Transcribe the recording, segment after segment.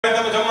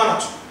calorie તમે જમવાના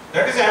છો.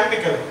 That is empty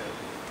calorie.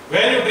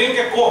 When you drink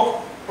a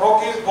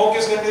Coke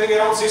is containing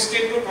around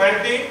 16 to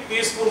 20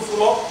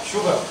 teaspoonful of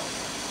sugar.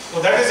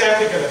 So that is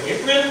empty calorie. It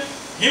will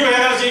give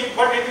energy,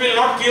 but it will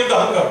not kill the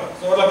hunger.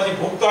 So એટલે પછી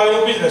ભૂખ તો આવી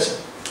ઊભી જ રહેશે.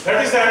 That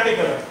is the empty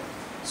calorie.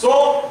 So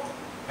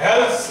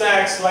health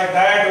snacks like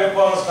diet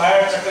wafers,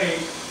 diet chakri,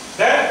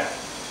 then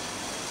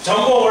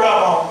jumbo vada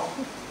pav,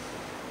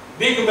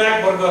 Big Mac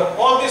burger,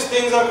 all these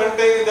things are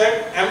containing that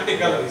empty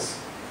calories.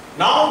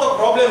 Now the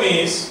problem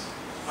is,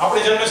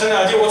 આપણી જનરેશનને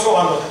હજી ઓછો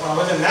વાંધો છે, પણ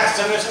હવે જે next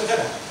generation છે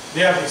ને,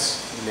 they are this.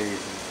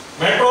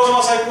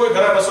 મેટ્રોઝમાં સાહેબ કોઈ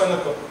ઘરે રસોઈ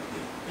નથી કરતું.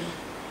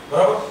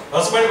 બરાબર?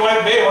 હસબન્ડ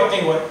વાઇફ બે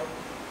વર્કિંગ હોય.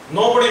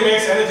 Nobody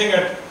makes anything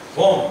at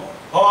home.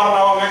 સવારના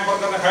આવા મેક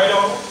બર્ગરને ખાઈ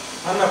લેવાનું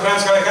અને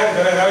ફ્રેન્ચ ફ્રાઈ ખાઈને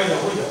ઘરે આવી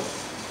જાવ, હોઈ જાવ.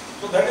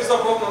 So that is the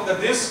problem, that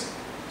this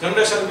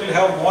generation will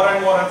have more and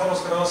more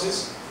atherosclerosis,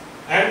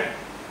 and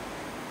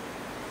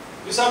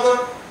these are the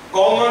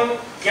common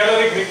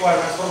caloric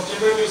requirements. For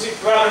children you see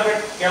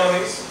 1200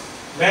 calories,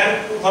 men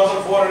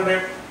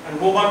 2400, and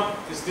woman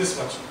is this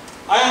much.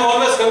 I am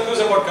always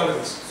confused about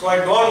calories, so I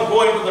don't go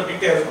into the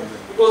detail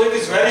because it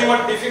is very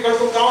much difficult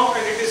to count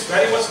and it is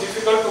very much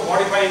difficult to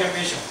modify in a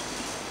patient.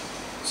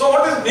 So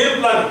what is meal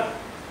planning?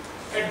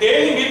 A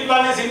daily meal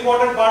plan is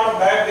important part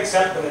of diabetic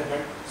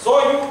self-management. So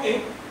you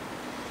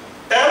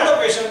tell the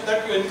patient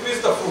that you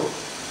increase the fruit.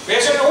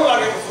 Patient who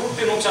lage fruit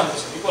thi nuksan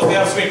thase because they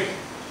are sweet.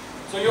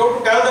 So you have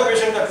to tell the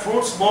patient that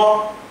fruits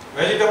more,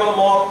 vegetable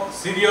more,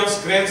 cereals,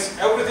 grains,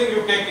 everything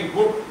you take in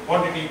good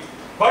quantity,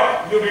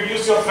 but you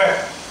reduce your fat,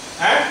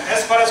 and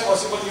as far as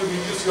possible you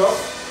reduce your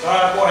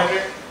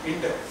carbohydrate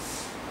intake.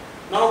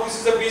 Now this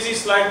is a busy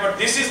slide, but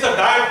this is the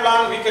diet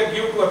plan we can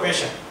give to a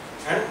patient,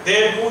 and they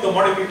do the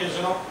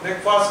modification of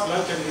breakfast,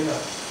 lunch and dinner.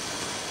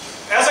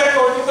 As I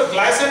told you, the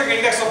glycemic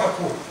index of a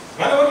food,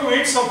 whenever you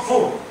eat some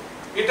food,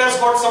 it has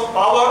got some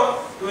power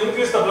to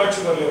increase the blood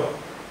sugar level.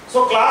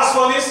 So class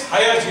 1 is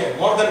higher GI,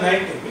 more than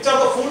 90. Which are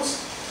the foods?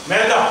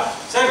 Maida.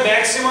 Say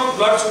maximum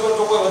blood sugar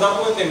જો કોઈ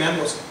વધારતું હોય તે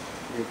મેંદો છે.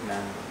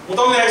 હું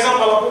તમને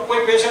example આપું,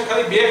 કોઈ patient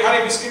ખાલી બે ખાલી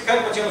બિસ્કિટ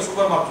ખાઈને પછી એનું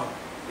sugar માપજો.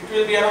 It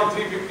will be around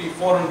 350,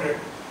 400.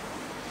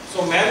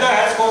 So maida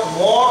has got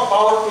more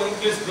power to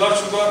increase blood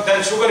sugar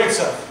than sugar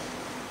itself.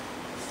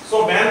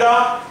 So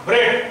maida,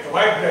 bread, the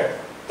white bread,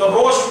 the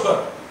raw sugar.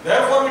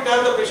 Therefore we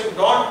tell the patient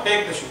don't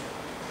take the sugar.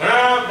 ઘણા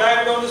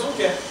diabetes શું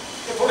છે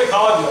કે થોડી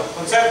ખાવા દો,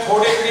 પણ સાહેબ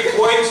થોડી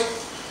કોઈ જ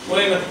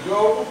બોલે નથી. You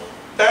have to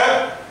tell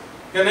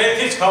કે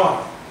નહીંથી જ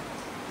ખાવાનું.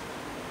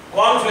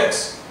 Cornflakes,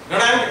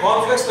 ઘણા એમ કે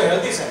cornflakes તો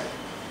હેલ્ધી છે,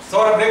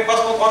 સવારે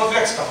બ્રેકફાસ્ટમાં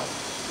cornflakes ખાઓ.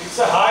 It's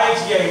a high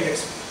GI index.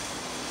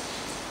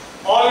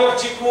 All your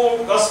chiku,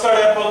 custard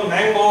apple,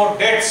 mango,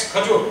 dates,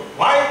 khajur.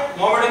 Why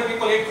Mohammedan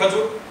people eat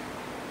khajur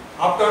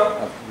after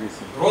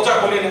roja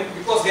kholine?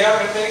 Because they are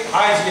containing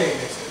high GI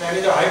index. That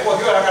is a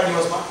hypothyroid આખા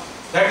દિવસમાં.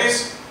 That is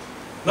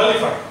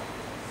nullified.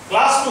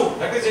 Class 2,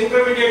 that is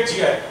intermediate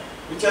GI,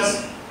 which has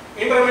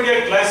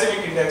intermediate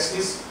glycemic index,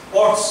 is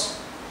oats,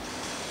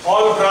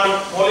 all bran,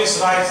 polished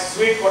rice,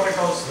 sweet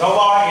potatoes,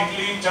 rava,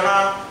 idli, chana,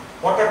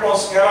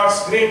 potatoes, carrots,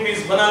 green peas,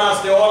 bananas,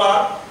 they all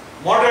are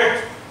moderate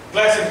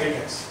glycemic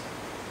index.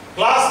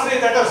 Class 3,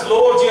 that has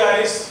low GI,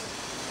 is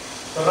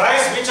the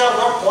rice which are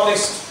not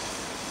polished.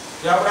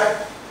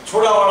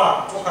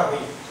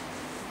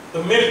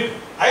 The milk,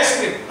 ice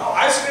cream. Now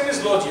ice cream is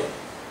low GI.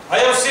 I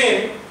have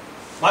seen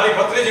મારી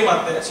ભત્રીજી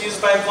માતે, she is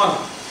type 1.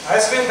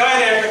 Ice cream ખાય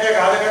ને એટલે કે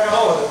હાલે કાકા ન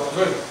વધે, પણ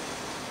જોઈ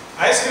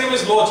ice cream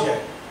is low GI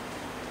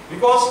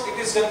because it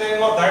is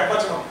containing of that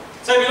much.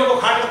 સાહેબ એ લોકો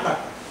ખાંડ નથી નાખતા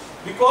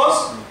because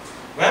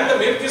when the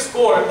milk is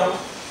cold the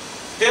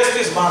taste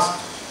is masked.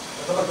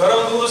 તો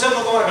ગરમ દૂધ હશે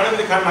તો તમારે ઘણી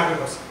બધી ખાંડ નાખવી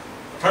પડશે.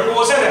 ઠંડુ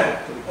હશે ને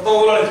તો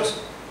ઉલાળી જશે.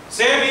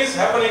 Same is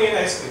happening in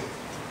ice cream.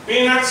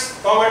 Peanuts,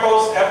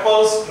 tomatoes,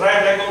 apples,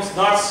 dried legumes,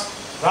 nuts,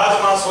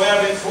 rajma,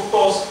 soybean,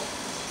 fructose.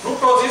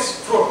 Fructose is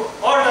fruit,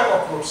 all type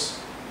of fruits.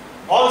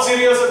 All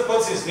cereals and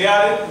pulses, they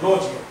are in low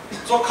GI.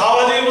 So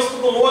ખાવા જેવી વસ્તુ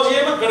તો low GI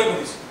માં ઘણી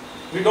બધી છે.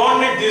 We don't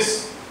need this,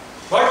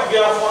 but we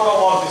are fond of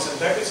all this, and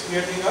that is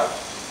creating a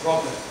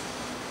problem.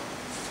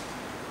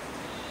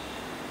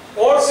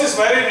 Oats is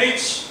very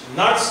rich,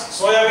 nuts,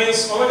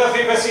 soybeans,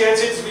 omega-3 fatty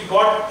acids we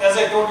got, as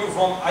I told you,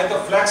 from either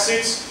flax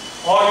seeds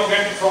or you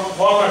get it from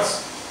walnuts,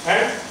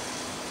 and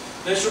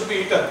they should be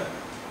eaten.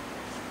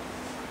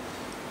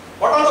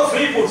 What are the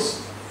free foods?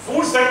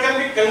 Foods that can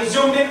be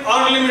consumed in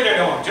unlimited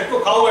amount.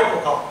 જેટલું ખાવું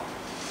એટલું ખાઓ.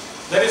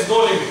 There is no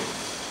limit.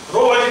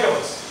 Raw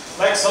vegetables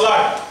like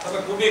salad, તમે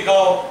કુબી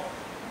ખાઓ,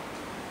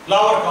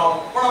 flower ખાઓ,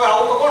 પણ હવે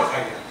આવું તો કોણ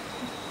ખાય?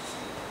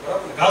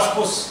 બરાબર?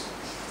 ઘાસફૂસ.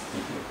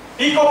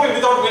 T coffee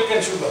without milk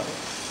and sugar.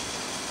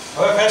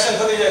 હવે ફેશન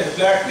થતી જાય છે,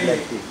 black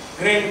tea,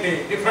 green tea,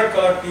 different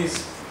color teas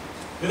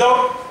without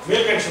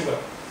milk and sugar.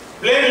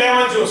 Plain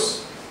lemon juice.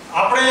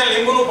 આપણે અહીંયા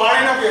લીંબુનું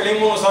પાણી ના પીએ,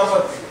 લીંબુનું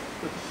શરબત પીએ.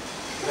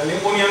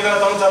 લીંબુની અંદર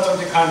 3-4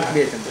 ચમચી ખાંડ.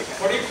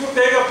 But if you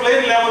take a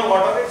plain lemon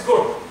water, it's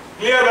good.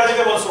 Clear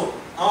vegetable soup.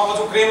 આમાં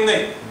પાછું ક્રીમ નહીં.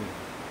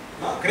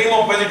 Cream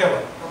of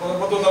vegetable.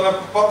 બધું તમે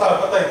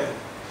પતાઈ દો.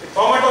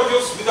 Tomato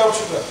juice without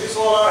sugar. These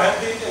all are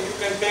healthy and you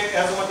can take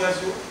as much as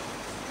you.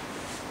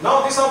 Now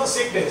these are the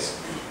sick days.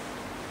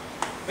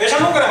 Patient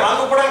શું કરે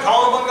માંદું પડે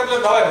ખાવાનું બંધ કરે એટલે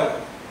દવા બંધ.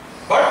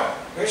 But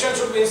patient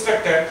should be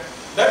instructed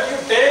that you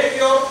take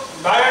your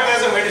diet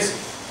as a medicine.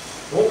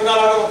 ભૂખ ના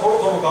લાગે તો થોડું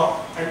થોડું ખાઓ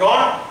and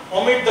don't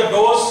omit the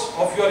dose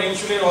of your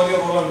insulin or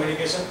your oral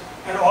medication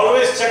and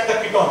always check the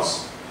ketones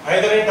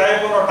either in type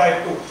 1 or type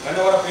 2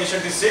 whenever a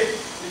patient is sick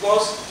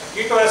because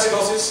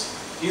ketoacidosis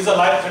is a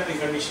life threatening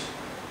condition.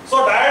 So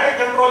dietary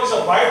control is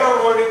a vital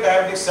role in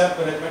diabetic self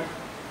management.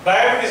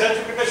 Diabetes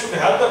educators should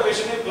help the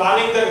patient in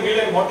planning their meal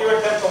and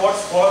motivate them towards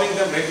following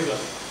them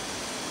regularly.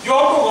 You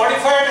have to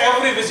modify at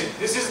every visit.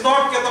 This is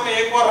not કે તમે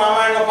એકવાર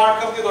રામાયણનો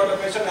પાઠ કરી દીધો એટલે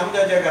પેશન્ટને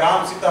સમજાઈ જાય કે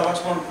રામ સીતા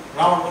લક્ષ્મણ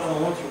રાવણ બધાનું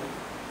હું થયું.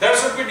 There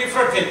should be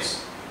different things.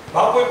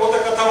 બાપુએ પોતે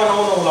કથામાં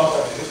નવું નવું લાવતા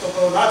હોય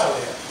તો ના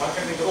ચાલે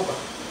માર્કેટની કરવું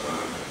પડે.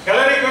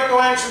 Caloric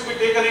requirement should be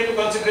taken into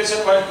consideration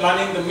while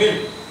planning the meal.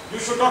 You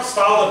should not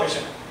starve the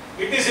patient.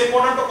 It is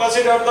important to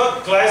consider the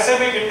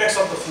glycemic index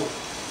of the food.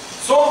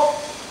 So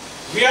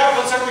we are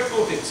concerned with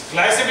two things: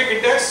 glycemic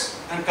index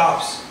and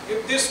carbs. If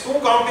these two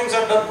countings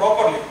are done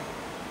properly,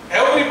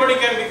 everybody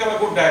can become a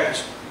good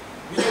dietitian.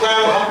 બીજું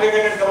કાંઈ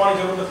complicated કરવાની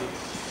જરૂર નથી.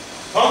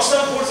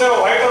 Functional foods have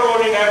a vital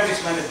role in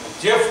diabetes management.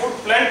 જે food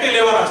plenty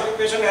લેવાના છે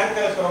પેશન્ટને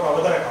anchorage કરવા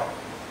વધારે ખાઓ.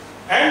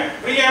 And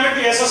pre-MAT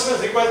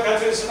assessments require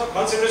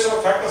consideration of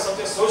factors such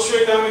as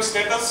socio-economic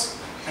status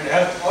and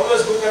health.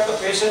 Always look at the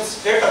patient's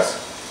status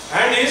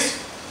and his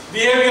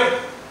behavior.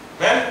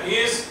 When he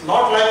is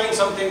not liking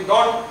something,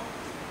 don't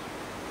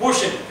push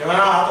him.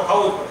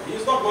 He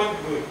is not going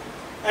to do it.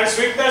 And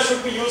sweeteners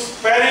should be used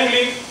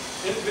sparingly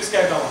in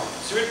prescribed amount.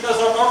 Sweeteners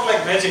are not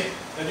like magic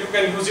that you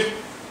can use it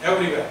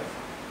everywhere.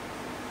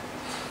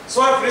 So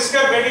a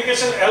prescribed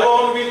medication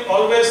alone will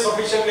always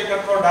sufficiently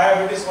control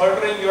diabetes.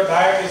 Altering your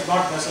diet is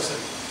not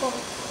necessary.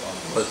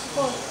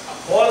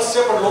 False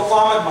છે પણ લોકો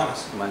આમ જ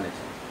માને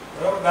છે.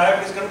 બરાબર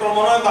diabetes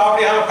કંટ્રોલમાં ન હોય તો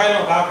આપણી હાલ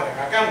ફાઇલનો ઘા કરે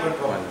કેમ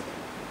control.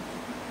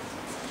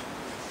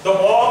 The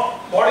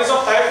bodies of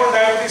type 1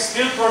 diabetes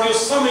still produce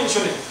some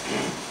insulin,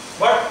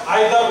 but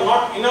either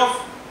not enough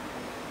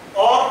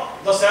or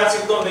the cells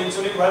ignore the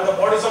insulin, while the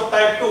bodies of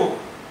type 2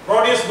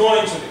 produce no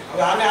insulin.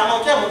 હવે આને આમાં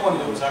ક્યાં મૂકવાની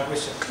જરૂર છે આ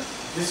question.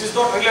 This is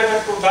not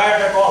related to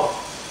diet at all.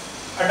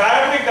 A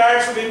diabetic diet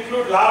should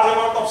include large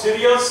amount of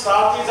cereals,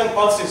 starches and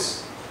pulses.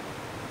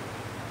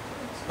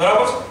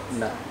 Barabar?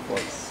 No,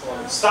 false.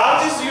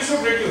 Starches you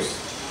should reduce.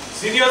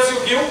 Cereals you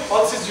give,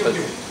 pulses you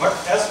give. But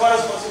as far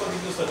as possible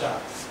reduce the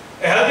charge.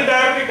 A healthy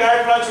diabetic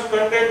diet plan should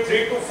contain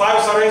 3 to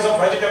 5 servings of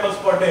vegetables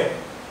per day.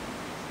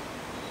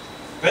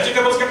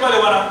 Vegetables kitna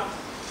levana?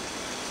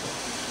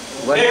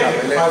 1 cup.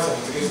 5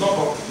 servings. It is no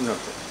problem. No.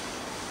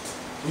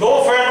 Low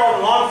fat or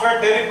non-fat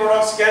dairy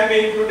products can be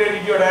included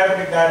in your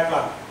diabetic diet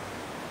plan.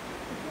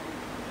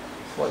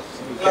 False.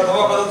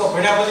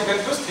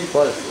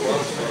 False.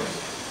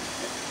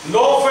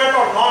 Low fat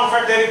or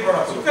non-fat dairy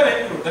products you can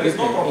include. There is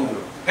no problem.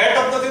 Fat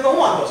of the thing no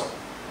one does.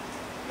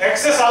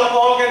 Excess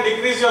alcohol can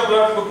decrease your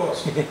blood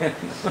glucose.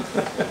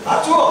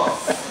 Achu.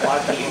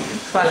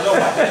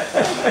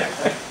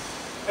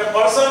 A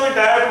person with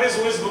diabetes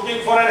who is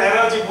looking for an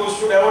energy boost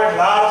should avoid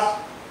large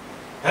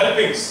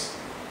helpings.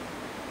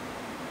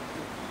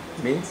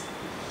 Means?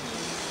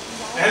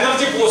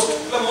 Energy boost.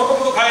 मतलब मोटो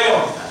मोटो खाई लो.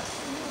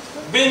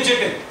 Binge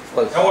eating.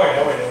 False. Avoid.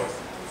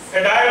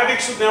 A diabetic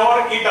should never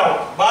eat out.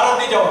 बाहर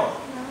नहीं जाओ.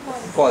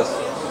 False.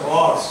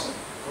 False.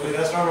 कोई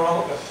restaurant वाला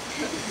होगा.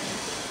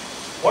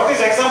 What is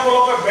example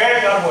of a bad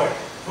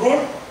carbohydrate?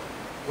 Fruit,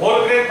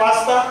 whole grain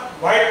pasta,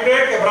 white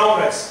bread, or brown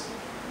rice.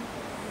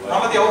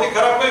 आमती होती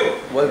खराब क्यों?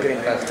 Whole grain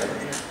pasta.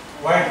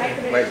 White bread.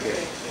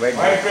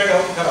 White bread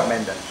होती खराब.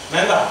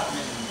 मैदा.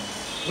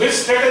 Which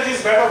strategy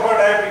is better for a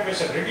diabetic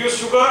patient? Reduce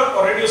sugar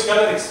or reduce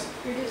calories?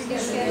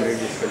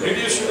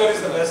 Reduce sugar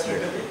is the best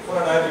strategy for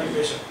a diabetic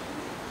patient.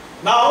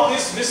 Now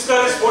this Mr.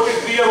 is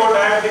 43-year-old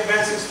diabetic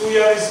man since 2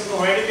 years is no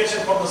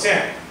medication for the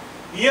same.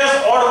 He has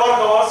odd work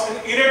hours and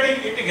irritating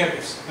eating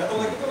habits. मैं तो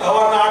कहता हूँ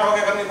हवार ना 8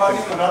 वागे करनी बाकी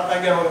में रात ना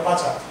 11 वागे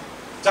पाचा.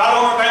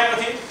 चालवानो टाइम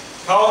नहीं,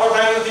 खावानो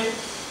टाइम नहीं,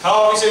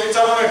 खावा विषय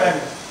विचारવાનો टाइम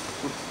नहीं.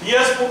 He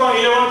has put on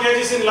 11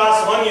 kgs in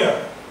last 1 year.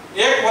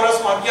 एक वर्ष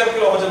में 11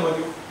 किलो वजन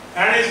बढ़्યું.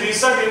 And his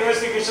recent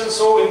investigations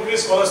show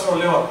increased cholesterol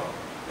level.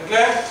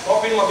 એટલે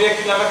કોફી માં 2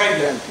 કિલો લખાઈ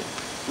ગયા.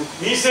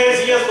 He says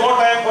he has no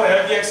time for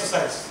healthy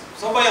exercise.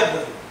 સમય જ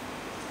નથી.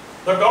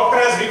 The doctor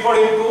has referred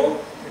him to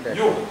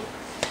you.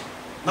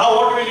 Now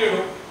what will you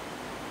do?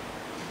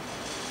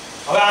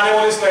 હવે આને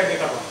ઓલી સ્લાઇડ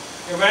દેખાડો.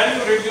 When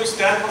you reduce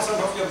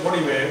 10% of your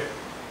body weight,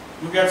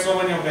 you get so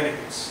many of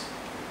benefits.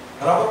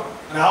 બરાબર?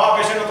 અને આવા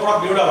પેશન્ટને થોડા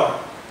બીવડાવવા.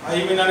 આ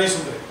ઈ મહિના નહીં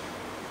સુધરે.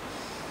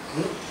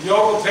 You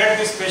have to threat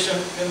this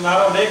patient કે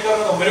મારો નહીં કરે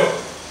તો મર્યો.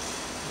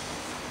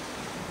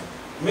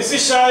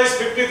 Mrs. Shah is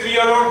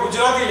 53-year-old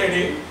Gujarati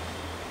lady.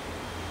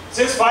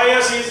 Since 5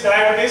 years she is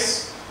diabetes.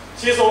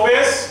 She is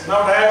obese, now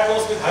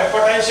diagnosed with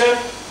hypertension,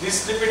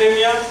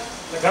 dyslipidemia.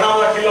 ઘણા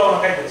બધા કિલ્લાઓ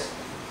લખાઈ દે છે.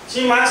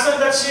 She mentioned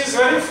that she is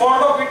very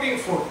fond of eating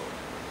food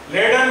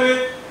laden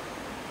with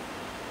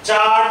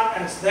chaat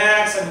and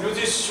snacks and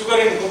uses sugar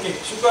in cooking.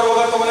 Sugar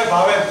વગર તો મને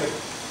ભાવે જ નહીં.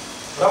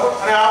 બરાબર?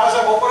 અને આ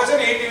પાછા બપોરે છે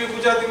ને ETV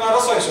ગુજરાતીમાં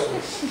રસોઈ show.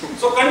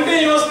 So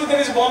continuously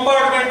there is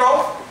bombardment of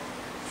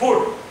food.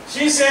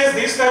 She says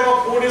this type of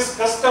food is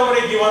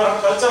customary given her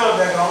cultural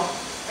background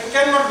and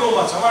cannot do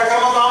much. हमारे घर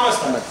में तो आम है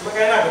था, मैं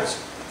कहना करूँ.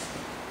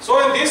 So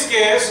in this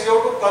case, you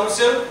have to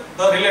consult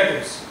the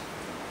relatives.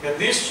 That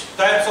these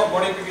types of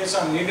modifications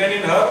are needed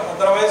in her,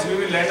 otherwise we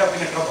will end up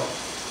in a trouble.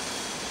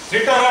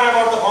 Treat her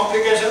about the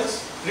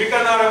complications, treat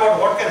her about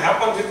what can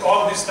happen with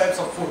all these types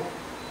of food,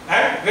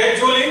 and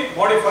gradually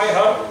modify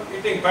her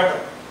eating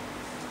pattern.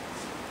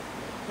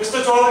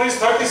 Mr. Chaudhary is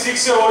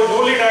 36-year-old,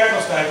 newly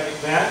diagnosed diabetic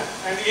man,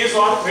 and he is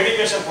on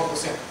medication for the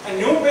same. And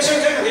new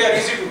patients, they are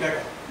easy to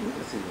tackle.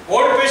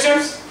 Old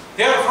patients,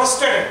 they are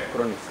frustrated.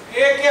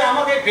 एक के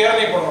आमा के फेर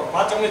नहीं पड़ो,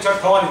 पाचमनी छट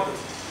खावानी थी,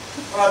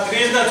 और आ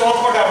 30 ने 4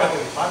 पट आपने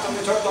थी,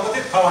 पाचमनी छट तो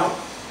नहीं खावानी.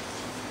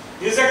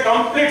 He is a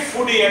complete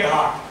foodie at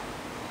heart.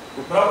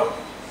 बराबर,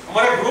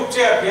 हमारे ग्रुप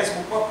चे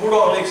फेसबुक पर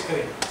फूडोलिक्स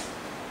करें.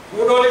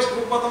 फूडोलिक्स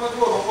ग्रुप में तो मैं जो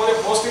लोगों ने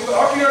पोस्टिंग पर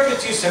आउटलेट की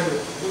चीज़ है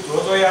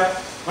जो यार,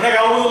 मैंने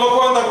कहा वो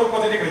लोगों ने तो ग्रुप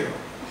में निकली.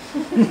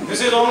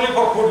 This is only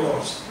for food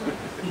lovers.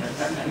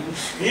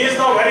 He is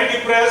now very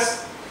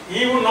depressed.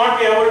 He would not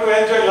be able to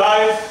enjoy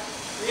life.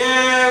 ये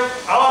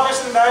आवाज़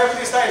पेशेंट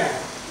डायबिटीज था ही नहीं.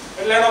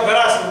 लेनो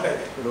बेरास उठे.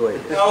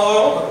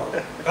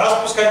 घास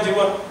फूस का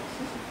जीवन.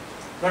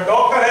 The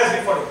doctor has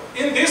referred.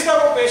 In this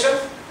type of patient,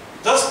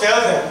 just tell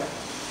them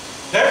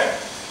that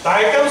the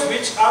items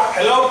which are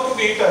allowed to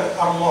be eaten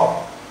are more.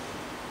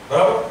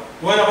 बराबर?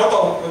 मैं ना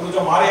बताऊँ कि तो जो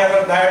हमारे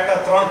अगर डाइट का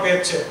 3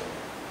 पेज है,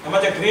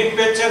 हमारे जो ग्रीन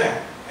पेज है ना,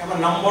 हमारे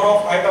नंबर ऑफ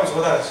आइटम्स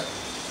बता रहे हैं.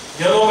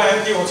 येलो में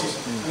एंटी होती है,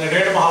 और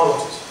रेड में हाउ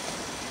होती है.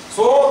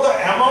 So the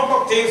amount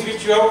of things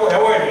which you have to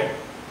avoid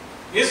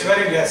is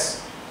very less,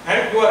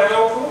 and you are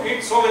allowed to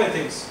eat so many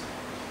things.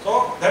 So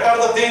that are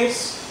the things.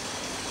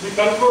 We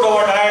conclude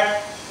our diet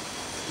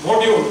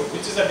module,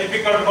 which is a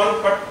difficult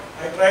one, but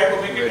I try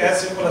to make it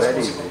as simple as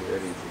possible.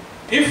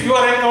 If you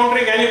are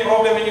encountering any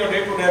problem in your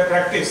day-to-day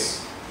practice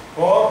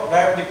for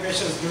diabetic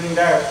patients during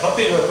diet,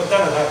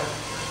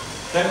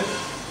 then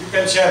you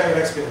can share your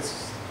experiences.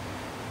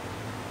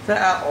 Sir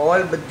આ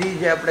all બધી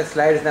જે આપણે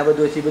slides ને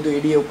બધું છે બધું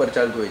આઈડીએ ઉપર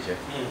ચાલતું હોય છે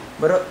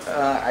બરોબર.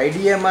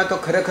 આઈડીએમાં તો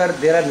ખરેખર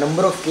there are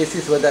number of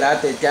cases વધારે આ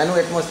ત્યાંનું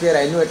એટમોસ્ફિયર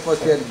અહીંનું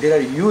atmosphere there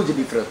are huge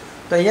difference.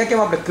 તો અહીંયા કેમ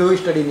આપણે કોઈ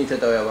સ્ટડી નહીં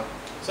થતા હોય આવા?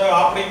 સર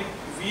આપણી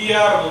we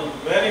are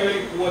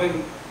very poor in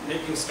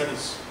making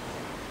studies.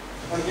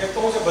 પણ એક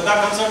તો હું છે બધા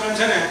કન્સલ્ટન્ટ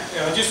છે ને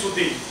એ હજી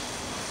સુધી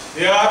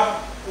દે આર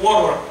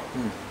ઓવરવર્ક.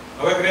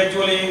 હવે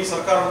ગ્રેજ્યુઅલી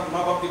સરકાર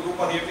મા બાપની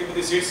કૃપાથી એટલી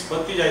બધી સીટ્સ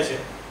બનતી જાય છે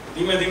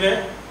ધીમે ધીમે.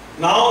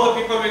 Now the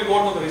people will go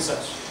to the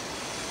research.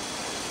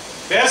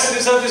 Best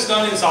research is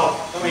done in South.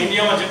 તમે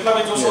ઇન્ડિયામાં જેટલા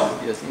બી જોશો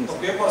તો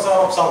પેપર્સ આર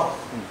ઓફ સાઉથ.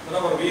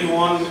 બરાબર, વી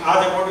વોન આ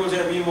જે મોડ્યુલ છે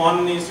વી વોન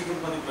ની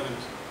ઇન્સ્ટિટ્યૂટમાંથી બનેલું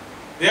છે.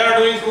 They are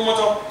doing too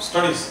much of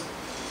studies.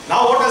 Now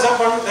what has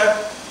happened that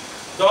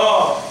the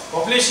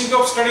publishing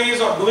of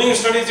studies or doing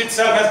studies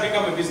itself has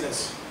become a business.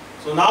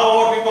 So now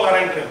our people are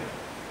entering.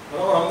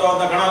 બરાબર,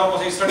 અમદાવાદના ઘણા લોકો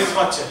છે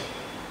સ્ટડીઝમાં જ છે.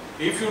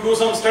 If you do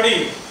some study,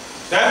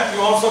 then you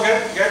also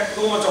get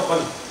too much of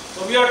money. So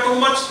we are too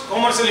much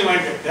commercially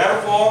minded.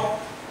 Therefore,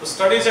 the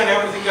studies and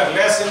everything are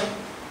less in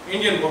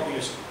Indian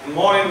population and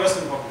more in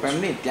Western population.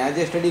 પણ નહીં, ત્યાં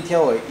જે study થયા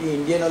હોય એ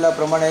Indian ઓલા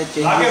પ્રમાણે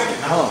changes.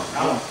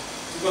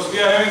 Because we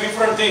are having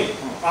different thing.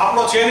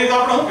 આપણો છે નહીં તો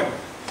આપણે શું કરીએ?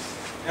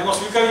 એનો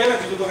સ્વીકારીએ ને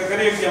કીધું તો કે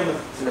કરીએ કેમ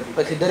નથી.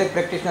 પછી દરેક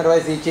પ્રેક્ટિશનર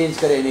વાઇઝ એ ચેન્જ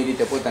કરે એની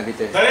રીતે પોતાની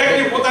રીતે.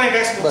 દરેકની પોતાની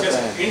ટેક્સ્ટ બુક છે.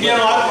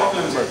 ઇન્ડિયાનો આ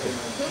પ્રોબ્લેમ છે.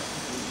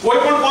 કોઈ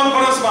પણ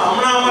કોન્ફરન્સમાં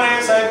હમણાં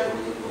અમારે સાહેબ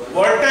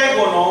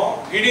વર્ટાઇગોનો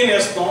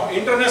ગિડીનેસનો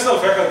ઇન્ટરનેશનલ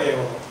ફેકલ્ટી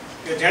આવ્યો હતો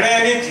કે જેણે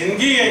એની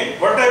જિંદગી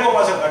વર્ટાઇગો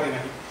પાછળ કાઢી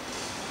નાખી.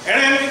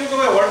 એણે એમ કીધું કે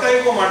ભાઈ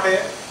વર્ટાઇગો માટે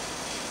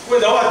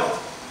કોઈ દવા નથી.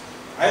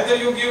 Either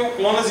you give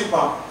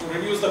ક્લોનાઝેપામ to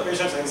reduce the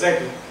patients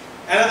anxiety,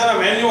 એને તમે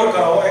મેન્યુઅર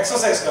કરાવો,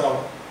 એક્સરસાઇઝ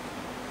કરાવો.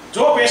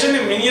 જો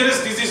પેશન્ટની મિનિયરસ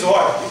ડિઝીઝ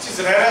હોય which is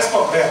rarest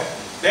of rare,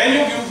 then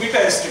you give beta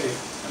estrogen,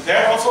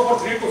 that also for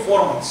 3 to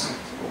 4 months.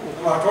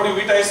 તમે અઠવાડિયું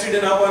બીટા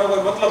એસ્ટ્રોજન આપવાનો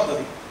કોઈ મતલબ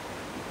નથી.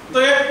 તો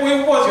એક કોઈ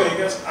ઊભો થયો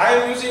કે આઈ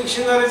એમ using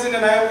સિનારેઝિન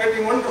and I M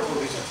gating wonderful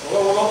result. હવે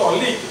ઓલો તો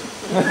હલી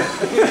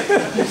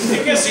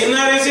કે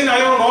સિનારેઝિન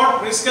I have not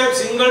prescribe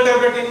single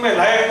tablet in my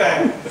life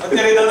time.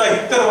 અત્યારે દાદા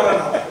 70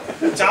 વર્ષના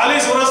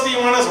 40 વર્ષથી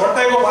માણસ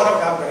વર્ટાઇગો પાછળ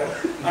કામ કરે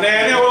અને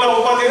એને ઓલા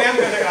ઊભા થઈને એમ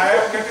કહે કે I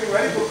have gating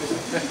very good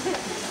result.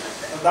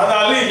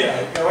 દાદા હલી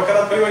ગયા કે હવે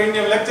કદાચ ફરી વાર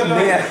ઇન્ડિયન લેક્ચર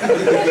લેવા.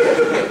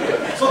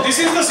 So this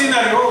is the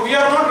scenario. We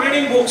are not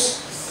reading books.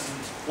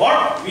 What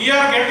we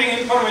are getting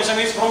information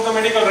is from the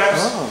medical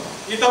reps.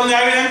 એ તમને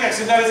આવી જાય કે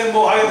સિનારેઝિન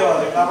બહુ હારી દવા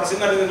છે એટલે આપણે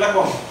સિનારેઝિન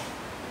લખવાનું.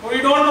 We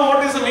don't know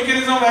what is the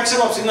mechanism of action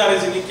of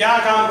સિનારેઝિન. એ ક્યાં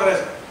કામ કરે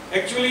છે?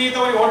 એકચ્યુઅલી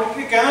તમારી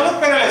ઓડિટરી કેનાલ જ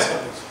પેરાલાઇઝ કરે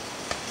છે.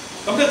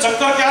 તમને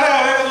ચક્કર ક્યારે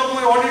આવે કે તો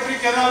તમારી ઓડિટરી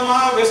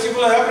કેનાલમાં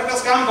વેસ્ટિબ્યુલર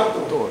એપેરેટસ કામ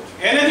કરતું હોય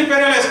એને જ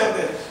પેરાલાઇઝ કરી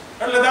દે છે.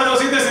 એટલે દાદો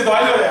સીધે સીધો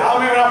હાલ્યો રહે આ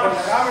મેળા પર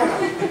આ મેળા.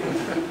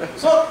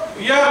 So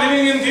we are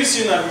living in this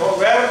scenario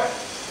where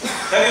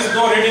there is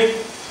no reading.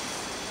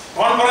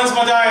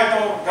 કોન્ફરન્સમાં જાય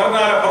તો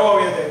ઘરના ફરવા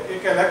આવ્યા છે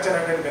કે લેક્ચર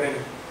અટેન્ડ કરે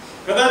નહીં.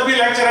 કદાચ બી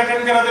લેક્ચર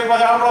અટેન્ડ કરે તો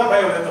પાછા આપણો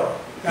ભાઈઓ લેતો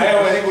I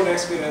have very good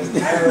experience.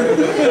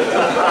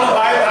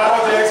 Bhai તારો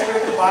જે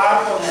એક્સપિરિયન્સ બહાર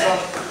તો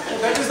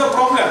that is the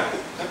problem.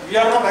 We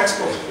are not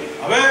exposed.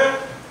 હવે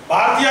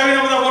બહારથી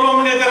આવીને બધા બોલવા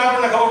માંડે ત્યારે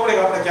આપણને ખબર પડે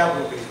કે આપણે ક્યાં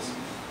ભૂલ કરી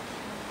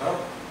છે.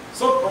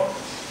 So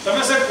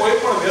તમે સાહેબ કોઈ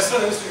પણ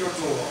વેસ્ટર્ન ઇન્સ્ટિટ્યૂટ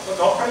જુઓ તો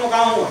ડોક્ટરનું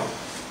કામ શું હોય?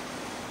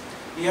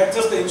 He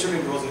adjusts the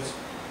insulin dosage,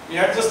 he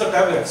adjusts the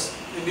tablets,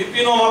 A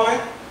BP નો માપે,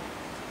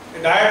 એ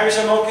ડાયટ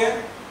વિશે નો કે,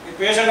 એ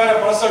પેશન્ટ આને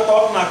પર્સનલ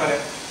ટોક ના કરે.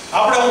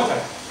 આપણે શું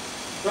થાય?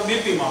 તો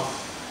બીપી માપ,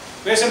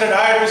 પેશન્ટ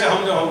ડાયટ વિશે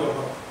સમજો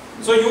કરો.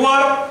 So you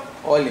are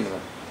all in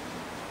one.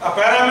 a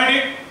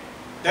paramedic,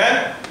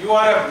 then you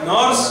are a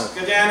nurse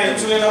કે જે એને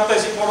ઇન્સ્યુલિન આપતા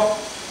શીખવાડો,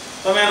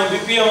 તમે એનું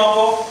બીપીએમ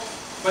આપો,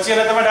 પછી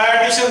એને તમે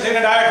ડાયટિશિયન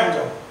થઈને ડાયટ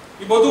સમજાવો.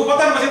 એ બધું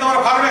પતે ને પછી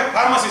તમારે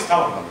ફાર્માસિસ્ટ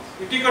થવાનું.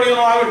 એ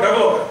ટીકડીઓનો આવી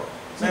ઢગલો કરે,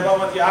 સાહેબ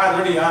આમાંથી આ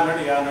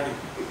નડી.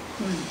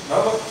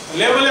 બરાબર,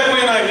 લેબલે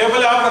કોઈ ના,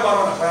 લેબલે આપણે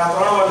મારવાના, આ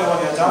 3 વાર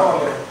લેવાની, આ 4 વાર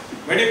લેવાની.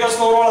 મેડિકલ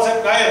સ્ટોર વાળા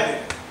સાહેબ કાંઈ જ નહીં.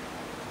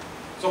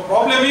 સો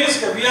પ્રોબ્લેમ ઇઝ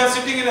કે we are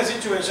sitting in a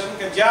situation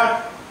કે જ્યાં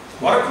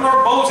વર્કલોડ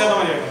બહુ છે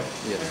તમારી આગળ.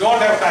 We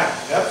don't have time.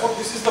 Therefore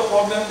this is the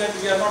problem that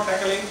we are not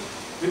tackling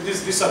with this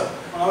research.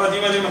 પણ હવે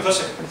ધીમે ધીમે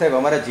થશે. સાહેબ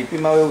અમારા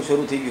જીપીમાં એવું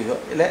શરૂ થઈ ગયું છે,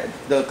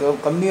 એટલે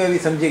કંપનીઓ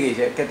એવી સમજી ગઈ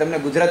છે કે તમને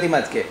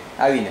ગુજરાતીમાં જ કે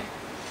આવીને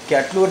કે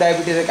આટલું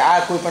ડાયાબિટીસ છે કે આ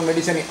કોઈ પણ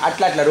મેડિસિન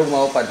આટલા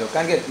રોગમાં વપારજો,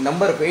 કારણ કે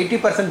નંબર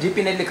 80%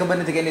 જીપીને એટલી ખબર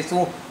નથી કે એની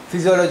શું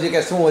ફિઝિયોલોજી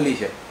કે શું ઓલી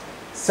છે.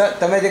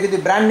 તમે જે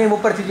કીધું બ્રાન્ડ નેમ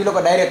ઉપરથી જે લોકો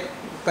ડાયરેક્ટ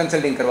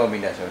કન્સલ્ટિંગ કરવા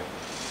માંડ્યા છે.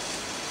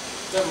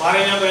 મારે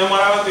અહીંયા તો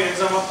એમઆર આવે તો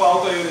એક્ઝામ આપવા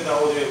આવતો એવી રીતે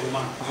આવો જોઈએ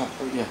ગુમાન.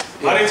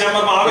 મારી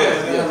ચેમ્બરમાં આવે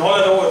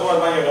નોલેજ હોય તો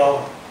ભાઈ આવો.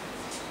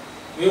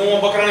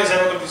 હું બકરાણી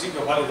સાહેબ કરતી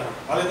શીખ્યો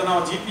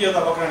પાલિતાના જીપી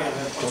હતા બકરાણી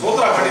સાહેબ.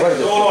 છોતરા કાઢી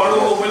જો ઓલો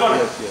આડું બોલ્યો ને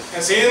કે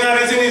સેના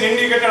રીઝન ઇઝ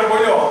ઇન્ડિકેટર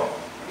બોલ્યો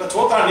એટલે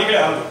છોતરા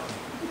નીકળ્યા હાલ.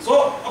 સો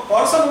a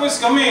person who is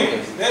coming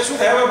they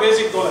should have a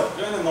basic knowledge.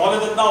 જો એને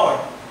નોલેજ જ ના હોય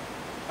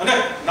અને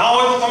ના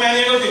હોય તો તમે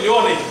એની આગળથી લ્યો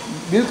નહીં.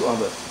 બિલકુલ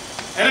બસ.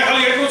 એને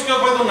ખાલી એટલું જ કે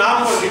ભાઈ તું નામ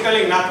બોલ,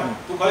 ડિટેલિંગ ના કર,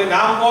 તું ખાલી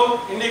નામ બોલ,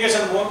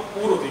 ઇન્ડિકેશન બોલ,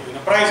 પૂરું થઈ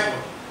ગયું. પ્રાઇસ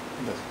બોલ,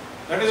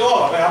 ધેટ ઇઝ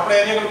ઓલ. હવે આપણે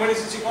એની આગળ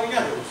મેડિસિન શીખવાનું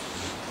ક્યાં જવું છે?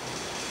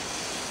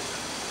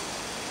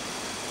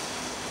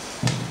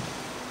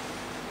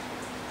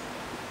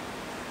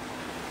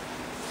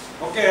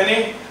 Okay, any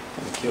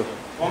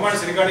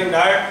comments regarding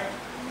diet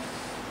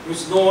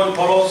which no one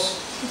follows?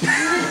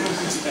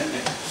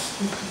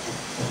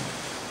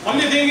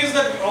 Only thing is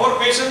that our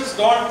patients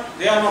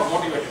they are not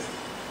motivated.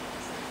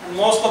 And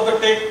most of the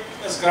take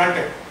is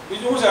granted.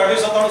 બીજું છે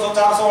 250, 300,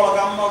 400 વાળા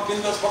કામમાં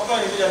બિંદાસ પડતા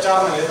હોય બીજા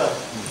 4 ને લેતા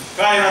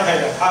કાંઈ ના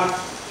થાય ખાન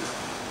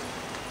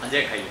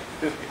અજય ખાઈએ.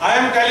 I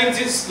am telling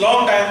since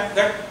long time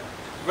that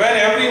when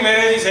every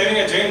marriage is having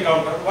a Jain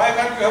counter, why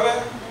can't you have a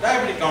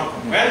diabetic counter?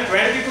 When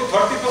 20 to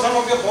 30%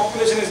 of your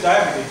population is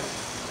diabetic,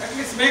 at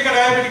least make a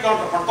diabetic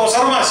counter. પણ તો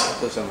શર્મા છે.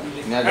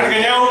 કારણ કે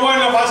ત્યાં ઉભો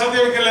એટલે પાછળથી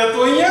એવું કે લેતો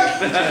અહીંયા.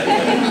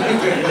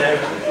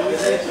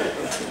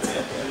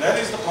 That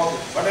is the problem.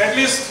 But at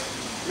least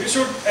we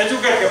should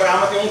educate કે ભાઈ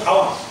આમાંથી હું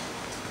ખાવાનું.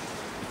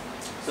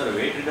 સર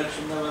વેઇટ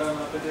રિડક્શન ના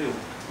વાળામાં આપણે કહ્યું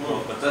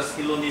 50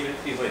 કિલોની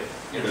વ્યક્તિ હોય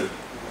એડલ્ટ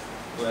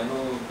તો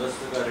એનું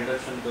 10%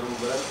 રિડક્શન કરવું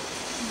બરાબર.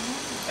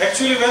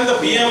 Actually, when the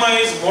BMI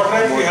is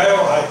moderately high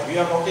or high, we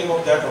are talking of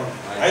that only.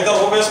 Either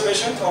obese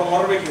patient or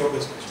morbidly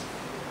obese patient.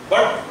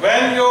 But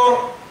when your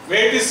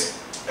weight is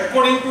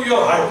according to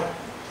your height,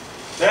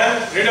 then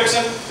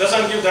reduction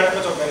doesn't give that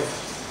much of benefit.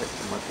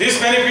 This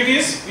benefit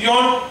is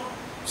beyond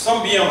some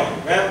BMI,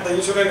 when the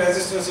insulin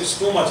resistance is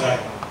too much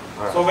high.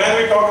 So when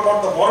we talk about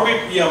the morbid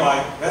BMI,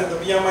 when the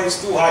BMI is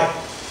too high,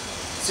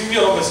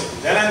 severe obesity,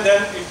 then and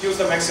then it gives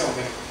the maximum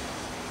benefit.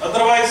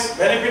 Otherwise,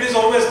 benefit is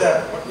always there,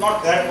 but not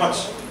that much,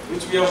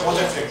 which we have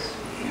projected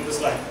in this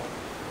slide.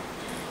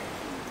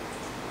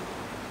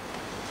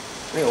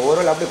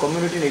 Overall આપણે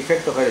કોમ્યુનિટીનો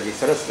effect તો ખરે છે.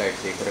 સરસ slide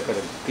છે, ખરેખર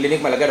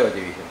ક્લિનિકમાં લગાડવા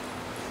જેવી છે.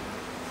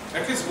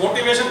 At least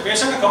motivation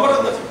patient ને ખબર જ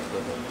નથી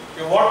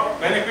કે what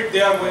benefit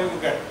they are going to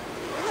get.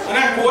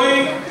 અને કોઈ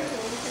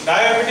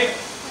ડાયાબિટીક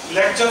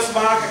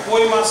લેક્ચર્સમાં કે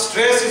કોઈમાં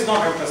stress is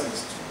not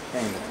emphasized.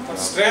 But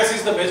stress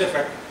is the major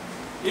factor.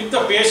 If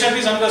the patient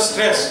is under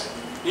stress,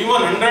 even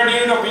 100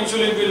 units of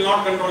insulin will not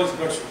control his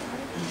blood sugar.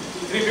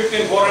 350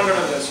 and 400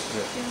 is less.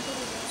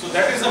 So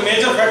that is the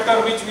major factor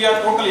which we are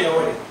totally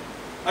avoiding.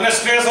 And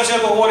stress હશે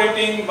તો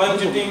overeating,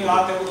 binge eating, આ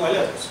તે બધું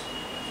હાલ્યા જશે.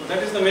 So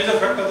that is the major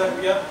factor that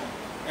we are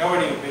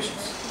avoiding in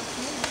patients.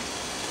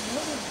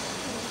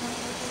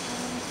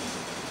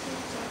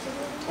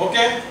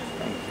 Okay?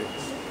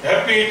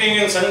 Happy eating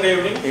in Sunday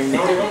evening.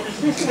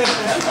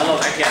 હાલો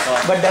નાખ્યા તો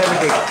but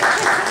diabetic.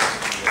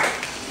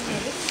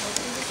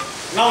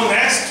 Now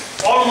next,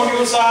 all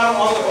modules are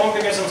on the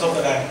complications of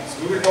the diabetes.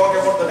 We will talk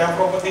about the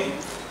nephropathy,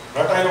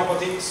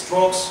 retinopathy,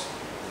 strokes,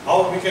 how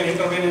we can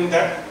intervene in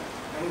that,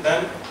 and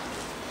then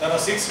there are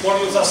 6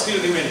 modules are still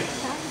remaining.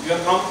 We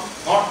have come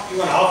not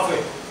even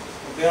halfway.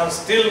 There are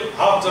still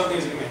half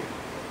journeys remaining.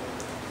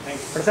 Thank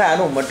you. પણ સાહેબ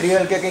આનું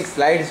material કે કંઈક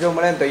slides જો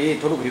મળે ને તો એ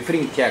થોડુંક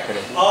રિફરિંગ થયા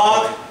કરે.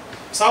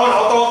 સાવન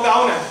આવતા વખતે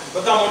આવો ને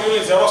બધા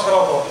મોડ્યુલની ઝેરોક્સ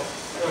કરાવતો હતો.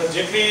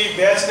 જેટલી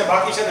બેચ ને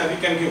બાકી છે ને we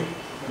can give.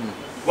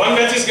 One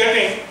batch is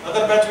getting,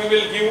 other batch we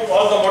will give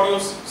all the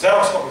modules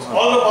Xerox copies.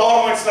 All the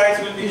PowerPoint slides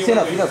will be given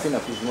to you.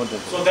 Enough. It's more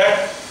than So that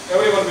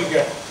everyone will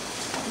get.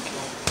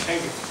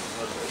 Thank you.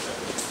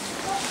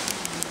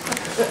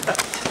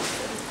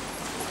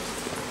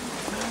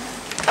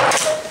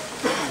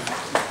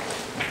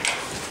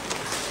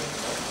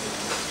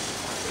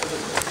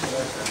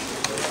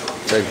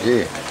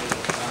 સાહેબજી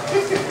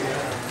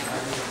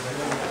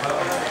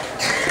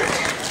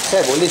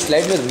સાહેબ ઓલી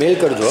સ્લાઇડનો જ મેલ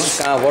કરજો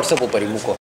કાં WhatsApp ઉપર મૂકો.